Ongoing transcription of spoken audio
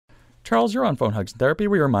Charles, you're on Phone Hugs and Therapy,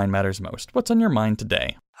 where your mind matters most. What's on your mind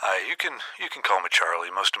today? Hi, you can call me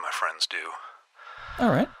Charlie. Most of my friends do. All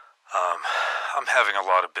right. I'm having a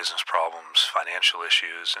lot of business problems, financial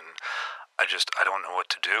issues, and I don't know what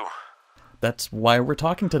to do. That's why we're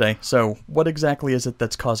talking today. So, what exactly is it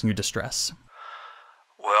that's causing you distress?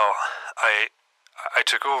 Well, I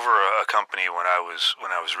took over a company when I was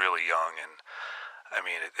really young, and I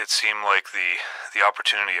mean it seemed like the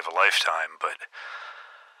opportunity of a lifetime, but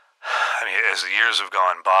I mean as the years have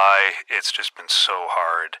gone by, it's just been so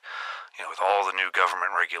hard, with all the new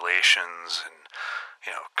government regulations and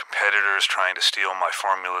competitors trying to steal my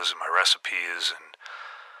formulas and my recipes and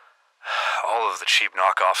all of the cheap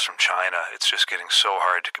knockoffs from China. It's just getting so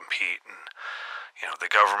hard to compete, and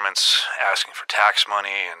the government's asking for tax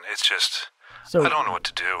money, and it's just I don't know what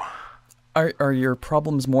to do. Are your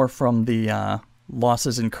problems more from the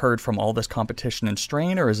losses incurred from all this competition and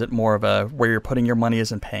strain, or is it more of a where you're putting your money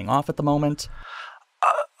isn't paying off at the moment?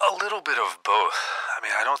 A little bit of both. I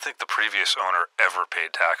mean, I don't think the previous owner ever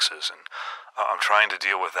paid taxes, and I'm trying to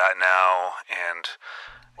deal with that now, and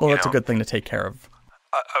well, that's a good thing to take care of.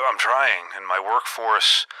 I'm trying, and my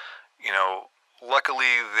workforce,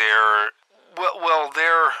 luckily they're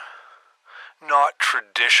not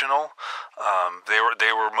traditional. They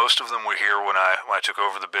were most of them were here when I took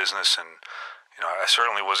over the business, and I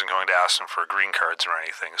certainly wasn't going to ask them for green cards or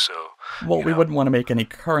anything. So well, we wouldn't want to make any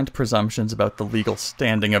current presumptions about the legal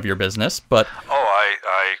standing of your business, but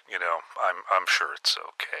I'm sure it's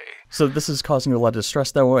okay. So this is causing you a lot of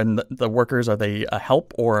distress, though, and the workers, are they a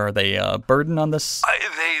help or are they a burden on this?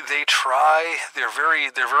 They try. They're very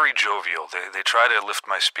jovial. They try to lift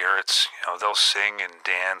my spirits. They'll sing and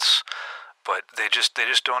dance, but they just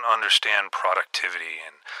don't understand productivity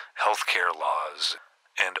and healthcare laws.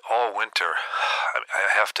 And all winter,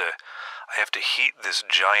 I have to heat this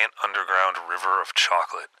giant underground river of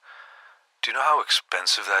chocolate. Do you know how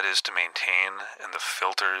expensive that is to maintain, and the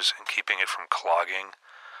filters and keeping it from clogging?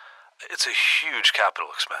 It's a huge capital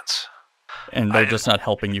expense. And they're just not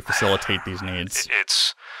helping you facilitate these needs.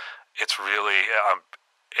 It's really,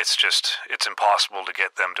 it's impossible to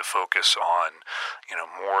get them to focus on,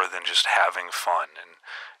 more than just having fun. And,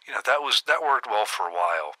 that worked well for a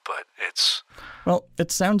while, but it's... Well,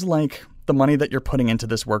 it sounds like the money that you're putting into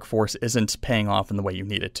this workforce isn't paying off in the way you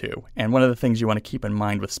need it to. And one of the things you want to keep in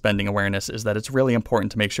mind with spending awareness is that it's really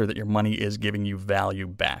important to make sure that your money is giving you value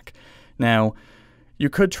back. Now, you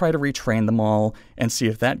could try to retrain them all and see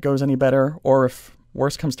if that goes any better, or if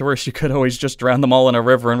worse comes to worse, you could always just drown them all in a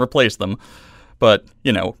river and replace them. But,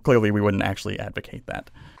 clearly we wouldn't actually advocate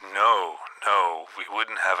that. No, we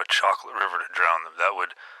wouldn't have a chocolate river to drown them.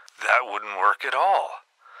 That wouldn't work at all.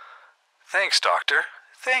 Thanks, Doctor.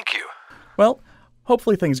 Thank you. Well,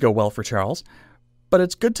 hopefully things go well for Charles. But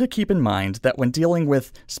it's good to keep in mind that when dealing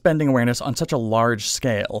with spending awareness on such a large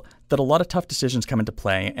scale, that a lot of tough decisions come into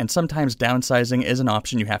play, and sometimes downsizing is an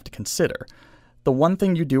option you have to consider. The one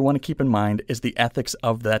thing you do want to keep in mind is the ethics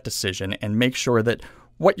of that decision, and make sure that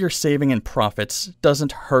what you're saving in profits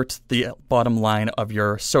doesn't hurt the bottom line of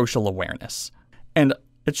your social awareness. And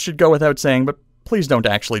it should go without saying, but please don't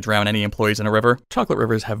actually drown any employees in a river. Chocolate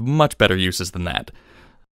rivers have much better uses than that.